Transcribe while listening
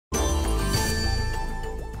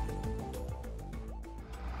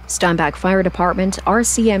Steinbach Fire Department,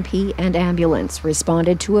 RCMP, and ambulance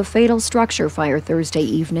responded to a fatal structure fire Thursday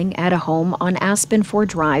evening at a home on Aspen Grove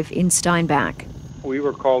Drive in Steinbach. We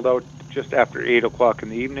were called out just after 8 o'clock in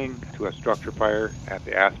the evening to a structure fire at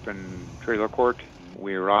the Aspen trailer court.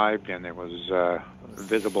 We arrived and there was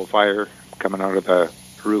visible fire coming out of the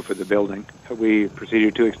roof of the building. We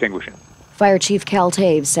proceeded to extinguish it. Fire Chief Cal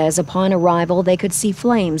Taves says upon arrival they could see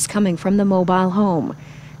flames coming from the mobile home.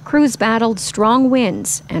 Crews battled strong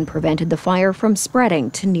winds and prevented the fire from spreading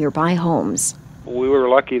to nearby homes. We were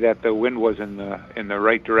lucky that the wind was in the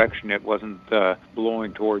right direction. It wasn't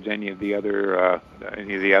blowing towards any of the other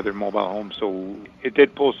mobile homes. So it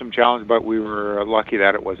did pull some challenge, but we were lucky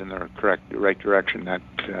that it was in the right direction. That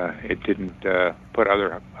it didn't put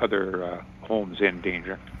other homes in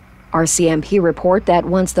danger. RCMP report that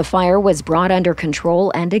once the fire was brought under control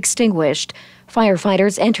and extinguished,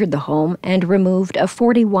 firefighters entered the home and removed a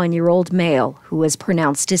 41-year-old male who was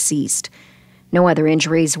pronounced deceased. No other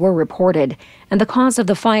injuries were reported, and the cause of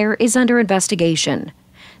the fire is under investigation.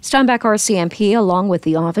 Steinbach RCMP, along with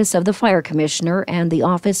the Office of the Fire Commissioner and the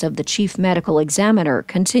Office of the Chief Medical Examiner,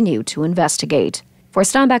 continue to investigate. For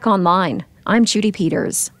Steinbach Online, I'm Judy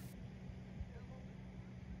Peters.